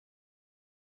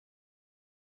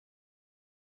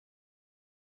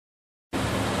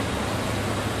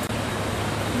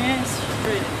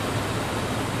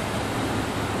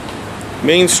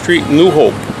Main Street New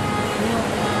Hope。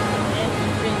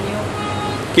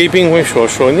给宾会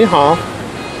说你好。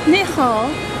你好。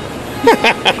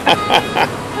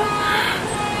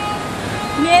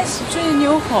Main Street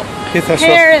New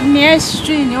Hope。Here Main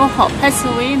Street New Hope,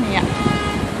 Pennsylvania。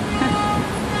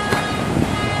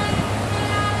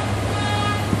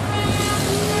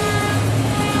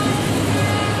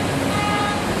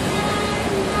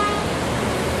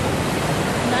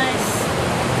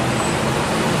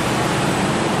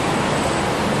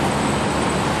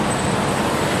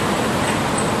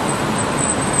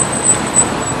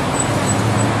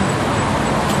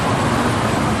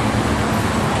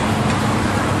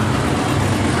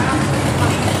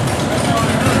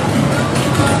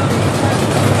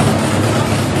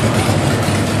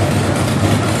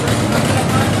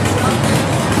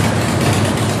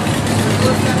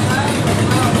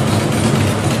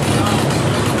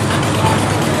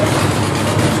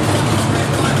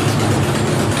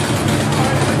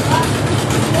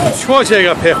说这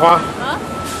个配花，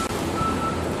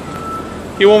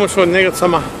给我们说那个什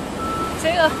么？这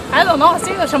个 I don't know，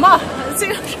 这个什么？这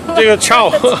个什么？这个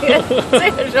桥。这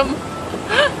个什么？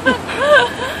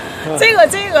这个。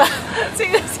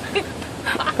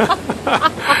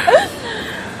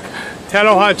泰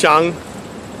罗华江。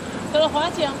泰罗华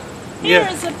江。Here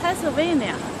is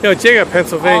Pennsylvania。要这个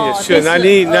Pennsylvania 是哪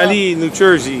里 New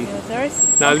Jersey。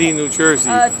 哪里 New Jersey。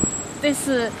 This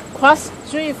cross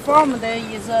street from the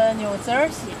is New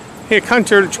Jersey. Here,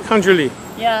 country.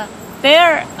 Yeah,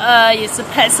 there is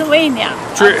Pennsylvania.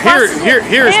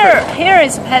 Here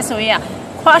is Pennsylvania.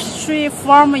 Cross street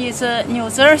from is New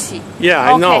Jersey. Yeah,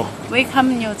 I know. We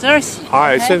come New Jersey.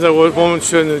 好，现在我们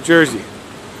去 New Jersey.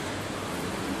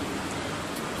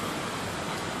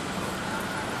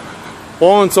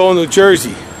 我们走 New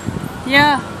Jersey.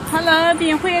 Yeah, hello,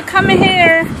 宾会 come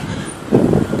here.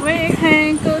 We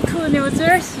can go to New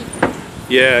Jersey.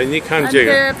 Yeah, 你看这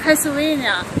个。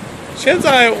Pennsylvania. 现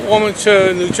在我们去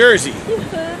New Jersey.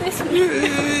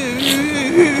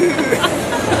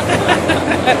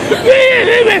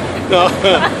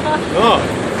 No,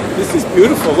 this is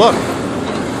beautiful.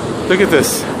 Look at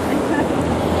this.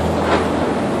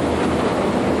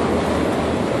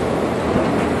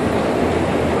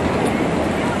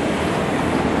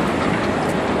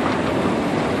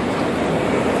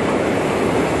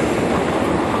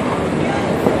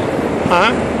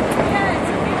 Huh?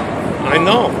 I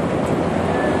know.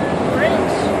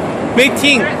 Bridge. 没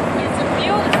听。 It's a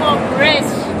beautiful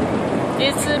bridge.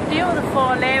 It's a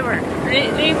beautiful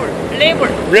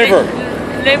river.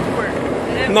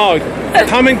 No,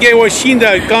 他们给我新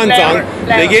的肝脏。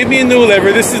They gave me a new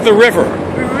liver. This is the river.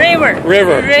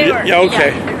 River. Yeah,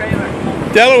 okay.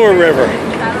 Delaware River.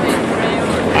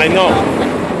 I know.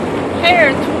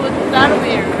 Here to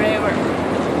Delaware River.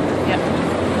 Yeah.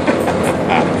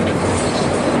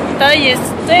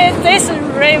 This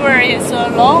river is a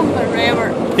long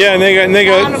river. Yeah, 那个。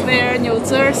Delaware, New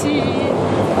Jersey,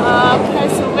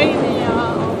 Pennsylvania.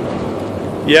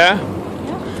 Yeah.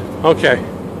 Okay.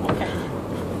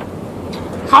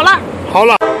 好了。好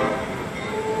了。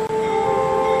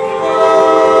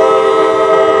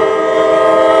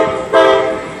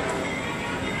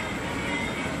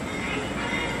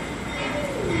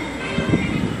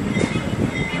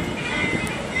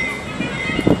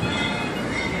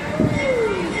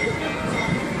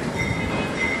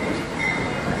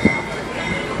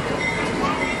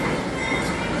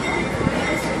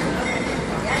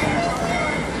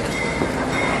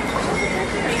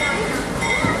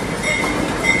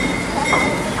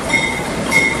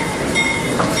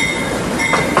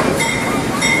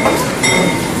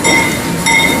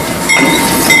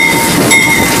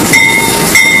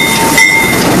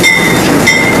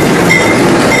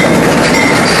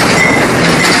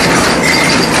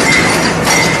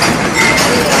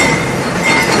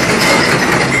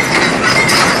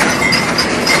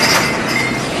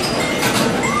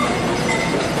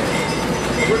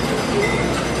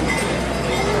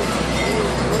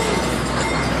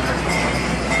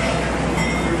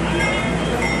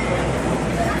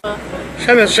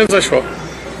现在说。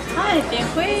他一定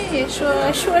会说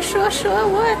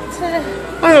我。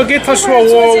哎呦，给他说我。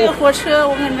坐这个火车，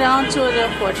我们这样坐着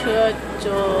火车就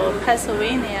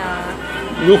Pennsylvania.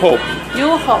 New Hope.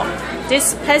 New Hope.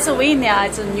 This Pennsylvania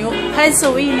is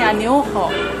Pennsylvania New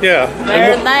Hope. Yeah.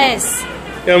 Very nice.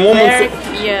 Yeah,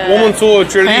 我们坐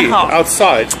这里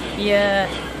outside. Yeah.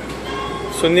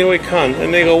 所以你会看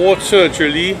那个我坐这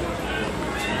里。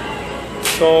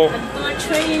So. 很多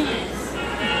trees.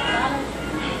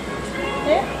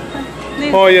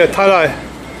 哦耶，他来，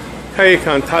可以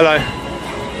看他来，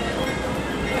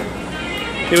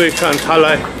你会看他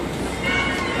来。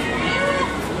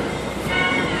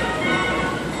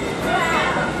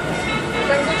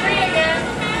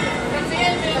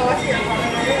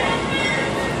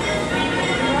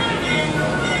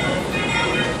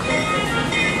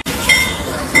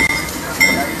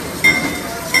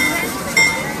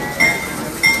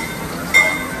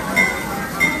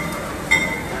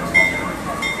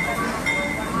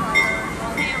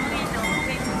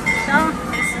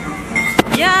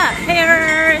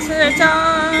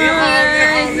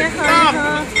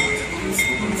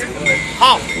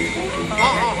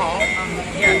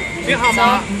你好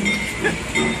吗？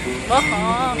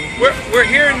 We're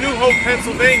here in New Hope,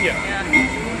 Pennsylvania.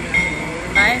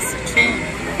 Nice train.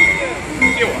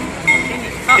 给我，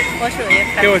好，我手也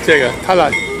开。给我这个，他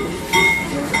来。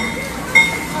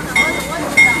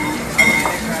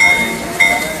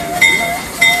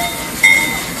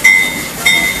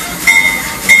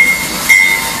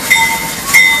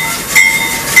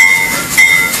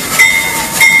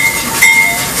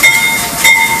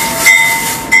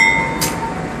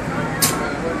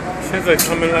现在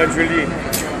他们来这里，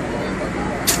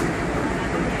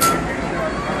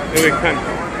因为看。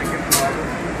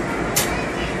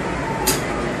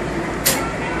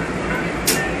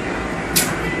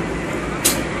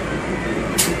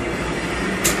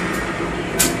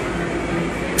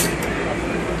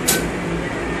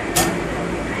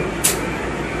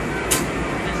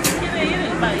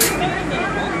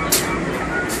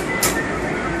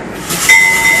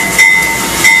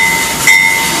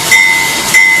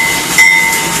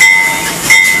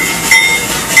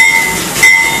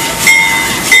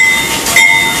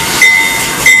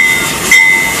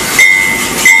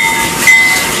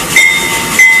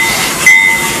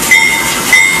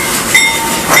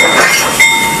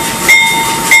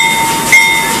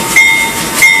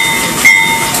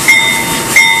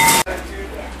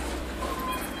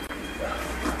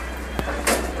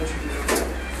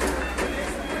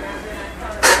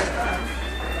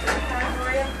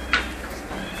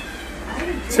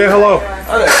 Say hello.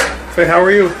 Hi there. Say how are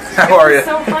you? How are you?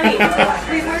 So funny. Right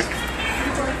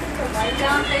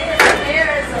down there.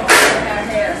 There is a down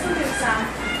there.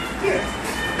 Here.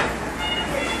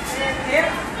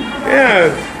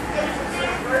 Yeah.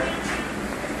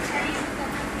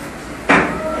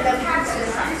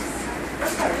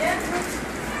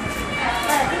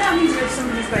 That means there's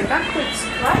somebody's going backwards,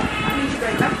 right? That means you're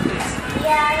going backwards.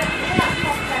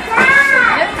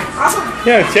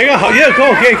 Yeah, 这个好 ，Yeah,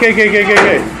 go, 可以。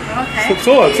 Okay.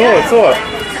 坐。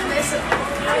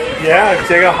Yeah,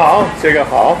 这个好。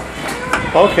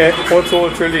OK, 我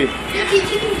坐这里。You can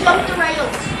jump the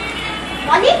rails.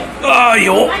 Want it? 哎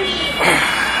呦。 Want it?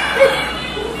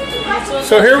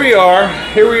 So here we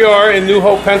are in New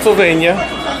Hope, Pennsylvania.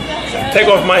 Take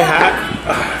off my hat,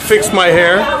 fix my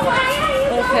hair.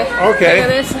 Okay. Okay. Look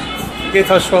at this. 给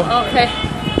他说。 Okay.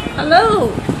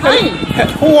 Hello. Hi.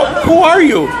 Who are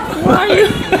you? Who are you?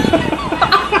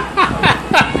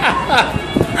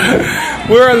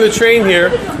 We're on the train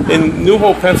here in New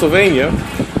Hope, Pennsylvania,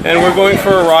 and we're going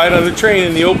for a ride on the train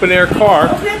in the open-air car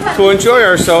to enjoy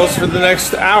ourselves for the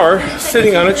next hour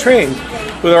sitting on a train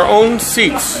with our own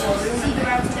seats.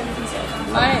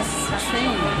 Nice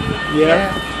train.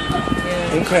 Yeah?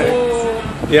 Okay. Cool.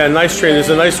 Yeah, nice train. There's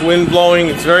a nice wind blowing.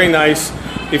 It's very nice.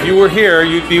 If you were here,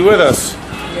 you'd be with us.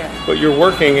 Yeah. But you're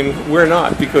working and we're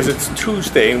not because it's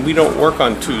Tuesday and we don't work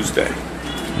on Tuesday.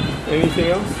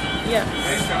 Anything else? Yeah.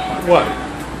 What?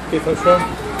 给他说。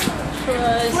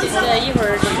说现在一会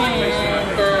儿 train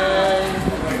的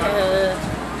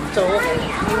走，一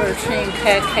会儿 train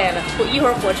开了，一会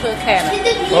儿火车开了。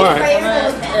 Alright. 我们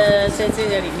在这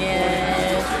个里面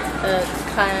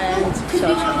看小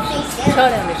城市，漂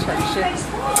亮的城市。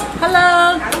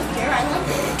Hello.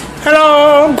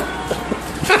 Hello.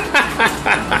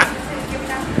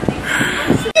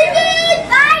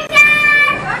 Bye,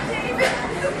 Dad!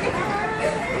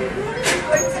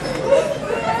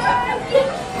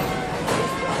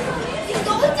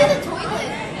 Go into the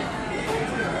toilet.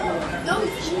 Go in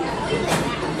the toilet.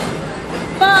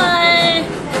 Bye.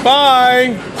 Bye.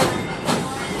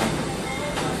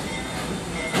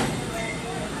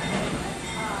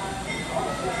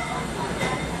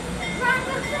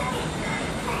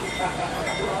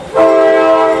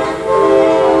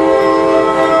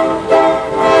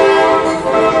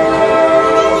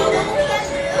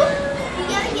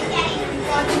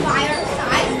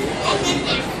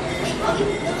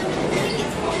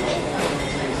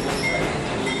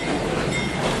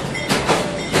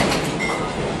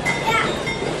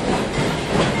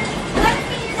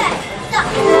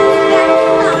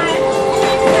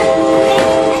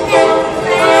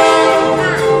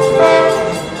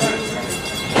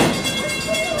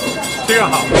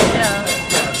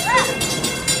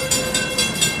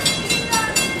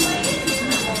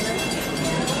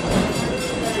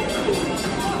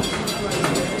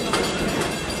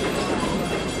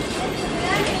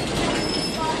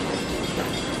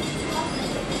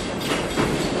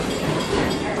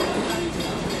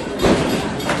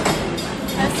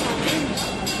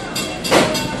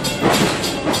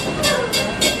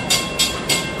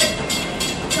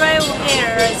 Drive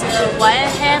here is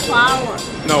 1.5 hour.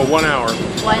 No, 1 hour.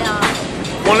 1 hour.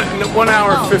 1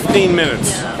 hour, Oh. 15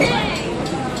 minutes. Yeah.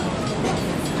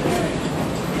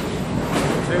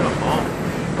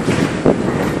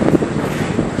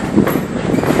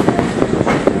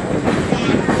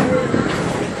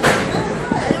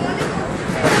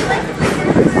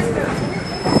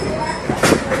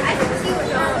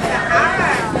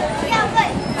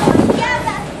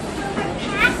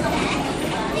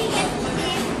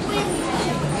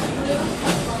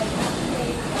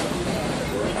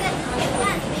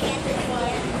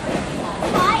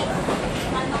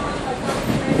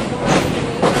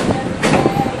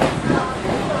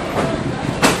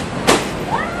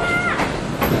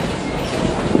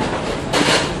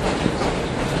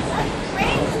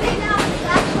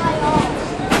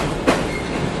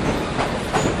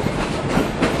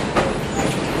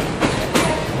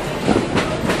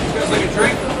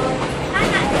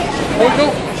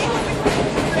 Punto?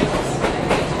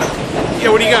 Yeah,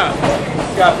 what do you got?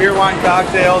 Got beer, wine,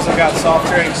 cocktails. I've got soft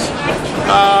drinks.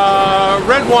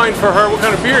 Red wine for her. What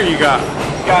kind of beer you got?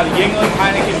 Got a Yingling,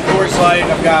 Heineken, Coors Light.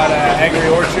 I've got Angry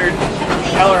Orchard,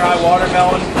 Hell or High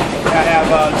Watermelon. I have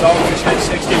Dogfish Head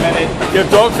 60 minute. You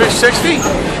have Dogfish 60? You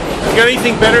got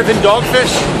anything better than Dogfish?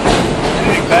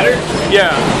 Anything better?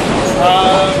 Yeah.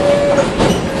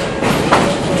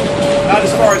 Not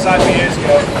as far as IPAs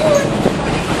go.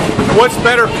 What's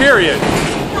better, period?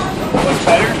 What's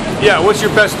better? Yeah, what's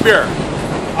your best beer?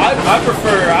 I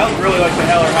really like the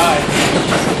Hell or High.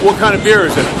 What kind of beer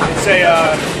is it? It's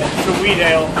a wheat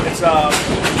ale. It's and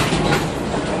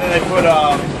then they put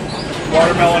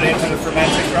watermelon into the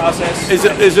fermenting process. Is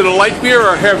it a light beer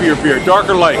or a heavier beer? Dark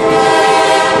or light?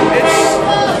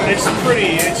 It's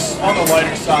on the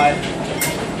lighter side.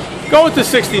 Go with the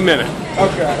 60 minute.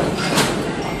 Okay.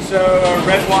 So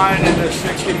red wine and a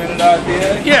 60 minute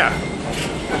IPA? Yeah.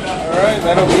 Alright,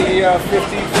 that'll be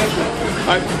 $15.50.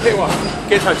 Hey, well,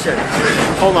 get touch here.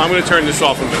 Hold on, I'm going to turn this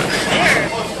off a minute.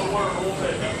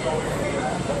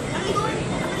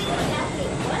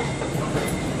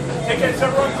 Tickets,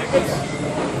 everyone, tickets.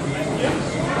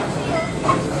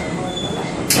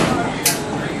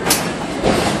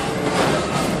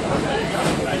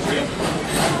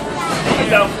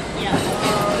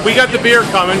 We got the beer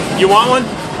coming. You want one?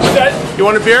 What's that? You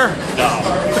want a beer? No.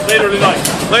 Later tonight.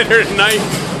 Later tonight.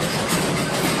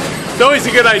 It's always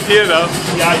a good idea, though.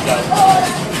 Yeah, I does.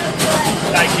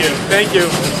 Thank you. Thank you.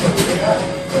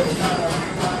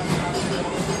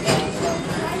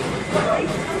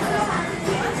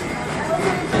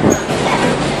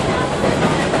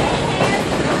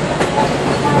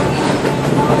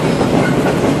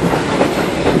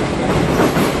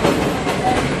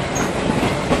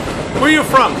 Where are you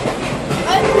from?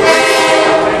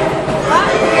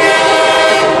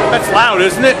 That's loud,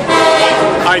 isn't it?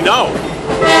 I know.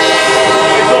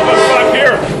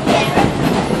 Here.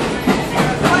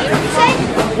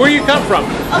 Where you come from?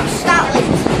 Oh,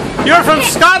 Scotland. You're from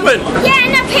Scotland. Yeah,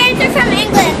 and our parents are from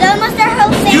England. Almost our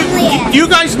whole family is. You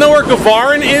guys know where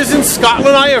Gavarin is in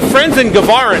Scotland? I have friends in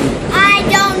Gavarin. I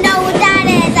don't know what that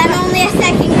is. I'm only a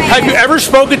second grader. Have you ever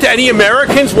spoken to any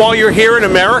Americans while you're here in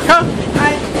America?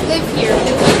 I live here.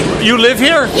 You live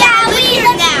here? Yeah, we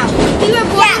live now. We were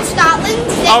born in Scotland.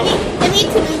 Oh. Then we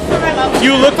moved from our mom.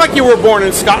 You look like you were born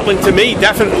in Scotland to me,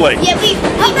 definitely. Yeah, but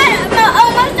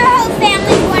almost our whole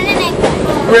family's born in England.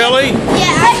 Really?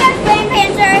 Yeah, our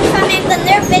grandparents are from England.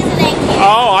 They're visiting here.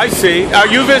 Oh, I see. Are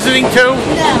you visiting too?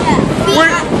 No. Where-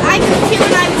 I moved here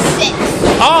when I was 6.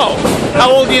 Oh, how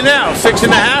old are you now? 6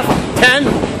 and a half? 10?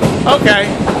 Okay.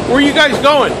 Where are you guys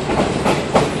going?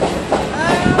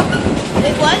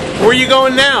 Wait, what? Where are you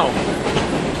going now?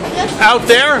 Out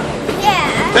there?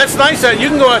 Yeah. That's nice. You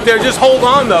can go out there. Just hold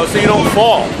on, though, so you don't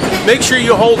fall. Make sure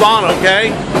you hold on,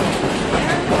 okay?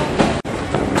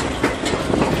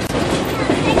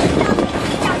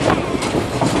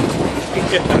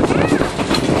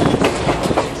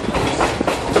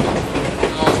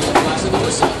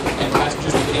 And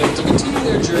passengers will be able to continue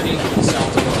their journey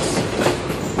south to us.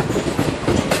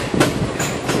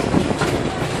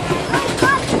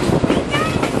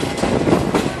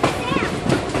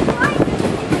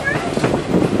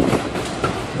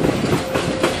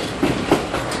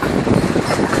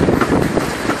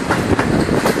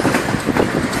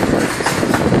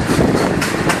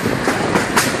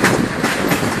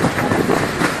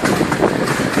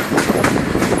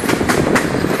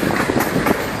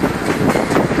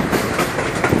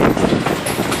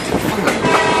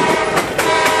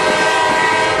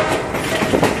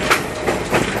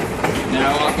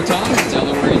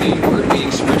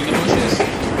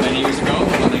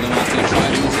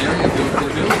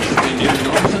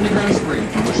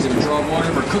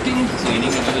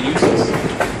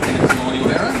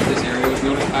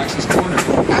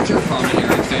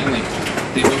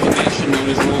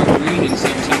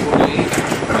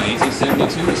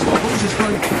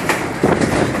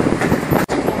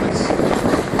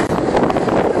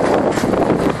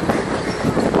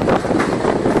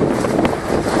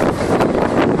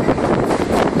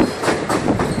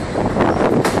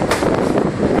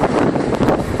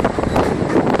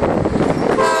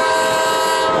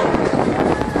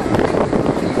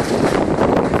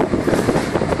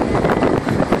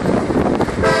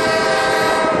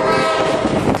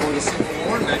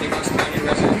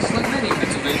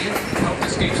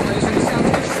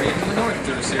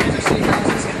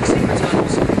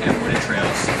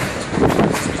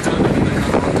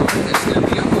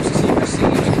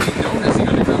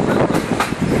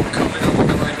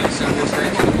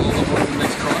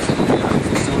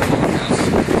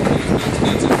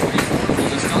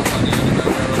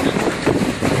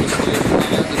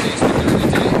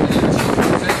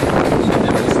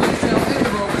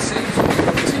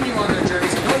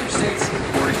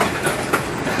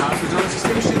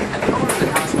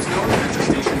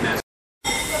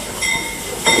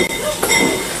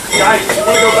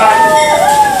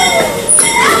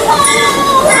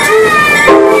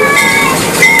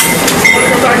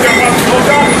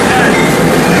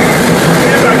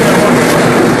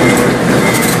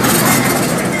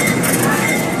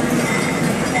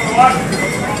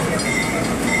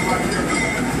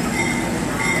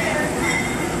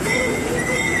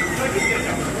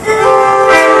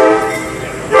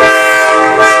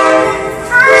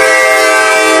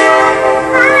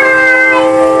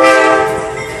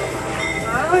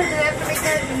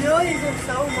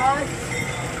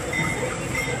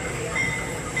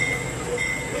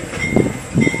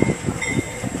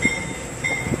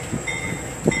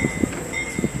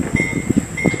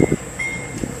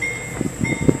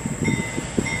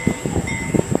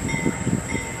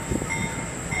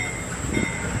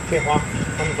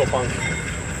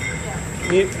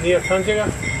 你要看这个？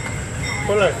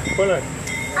过来，过来，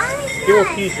给我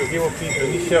啤酒，给我啤酒，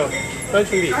你笑，来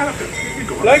这里，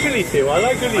来这里，对吧？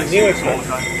来这里，你会看。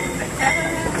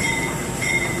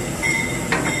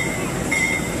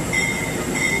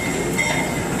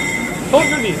到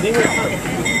这里，你会看。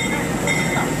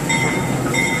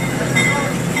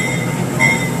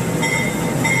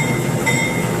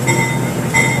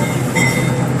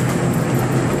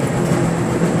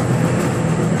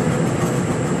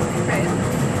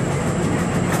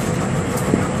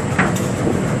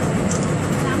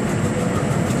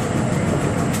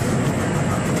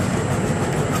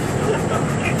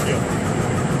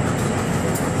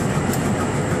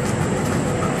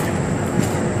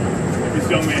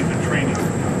Young man's in training.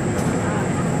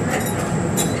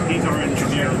 He's our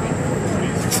engineer.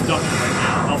 He's a conductor right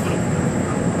now, helping him.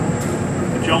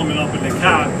 The gentleman up in the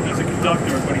cab, he's a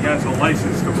conductor, but he has a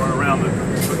license to run around the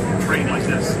train like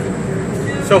this.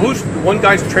 So who's one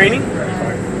guy's training?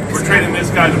 We're training this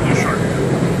guy, the blue shirt.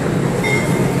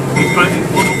 He's looking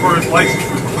for his license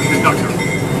for conductor.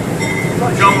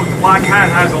 The gentleman with the black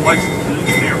hat has a license as an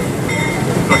engineer.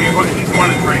 So he's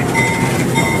running the train.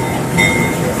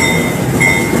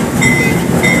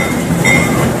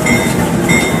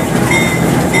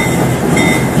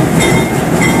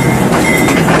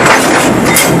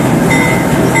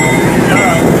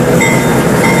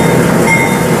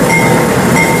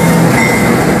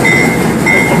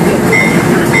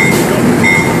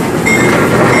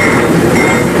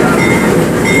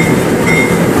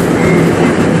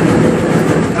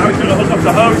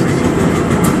 The hoses.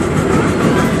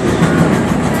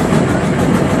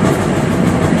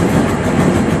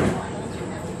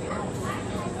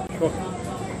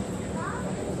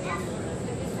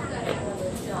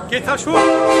 Get touch wood.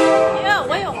 Yeah,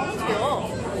 我有红酒，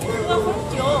喝红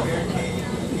酒。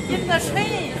In the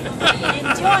train,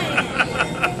 enjoy.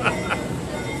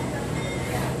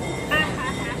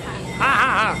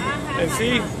 And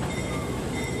see,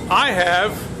 I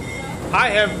have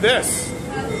this.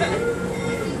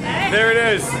 There it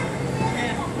is.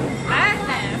 I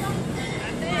have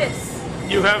this.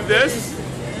 You have this?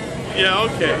 Yeah,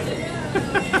 okay.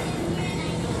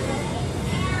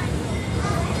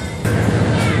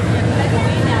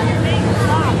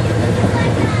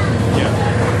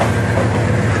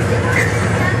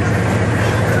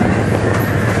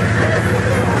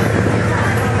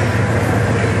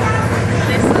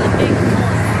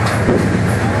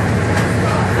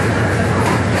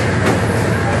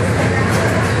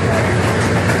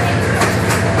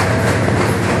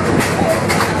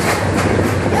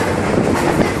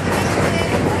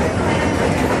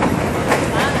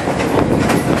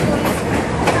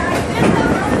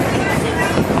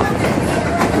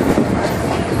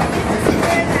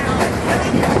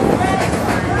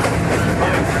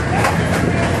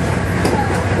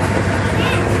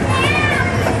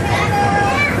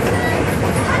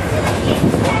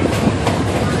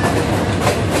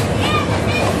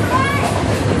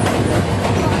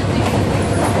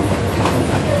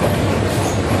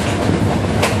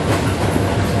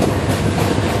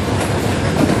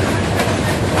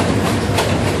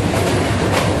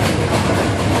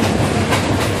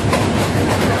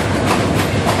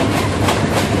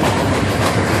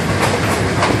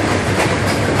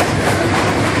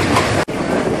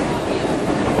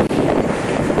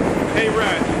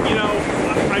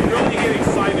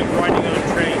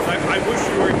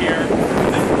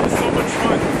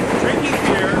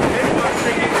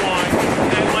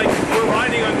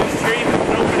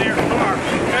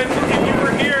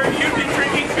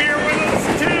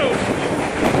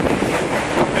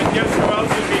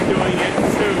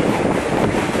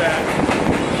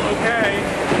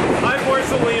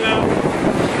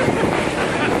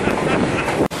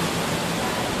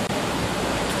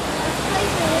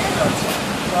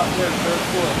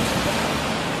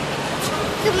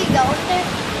 Can we go in there?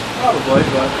 Probably,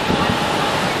 but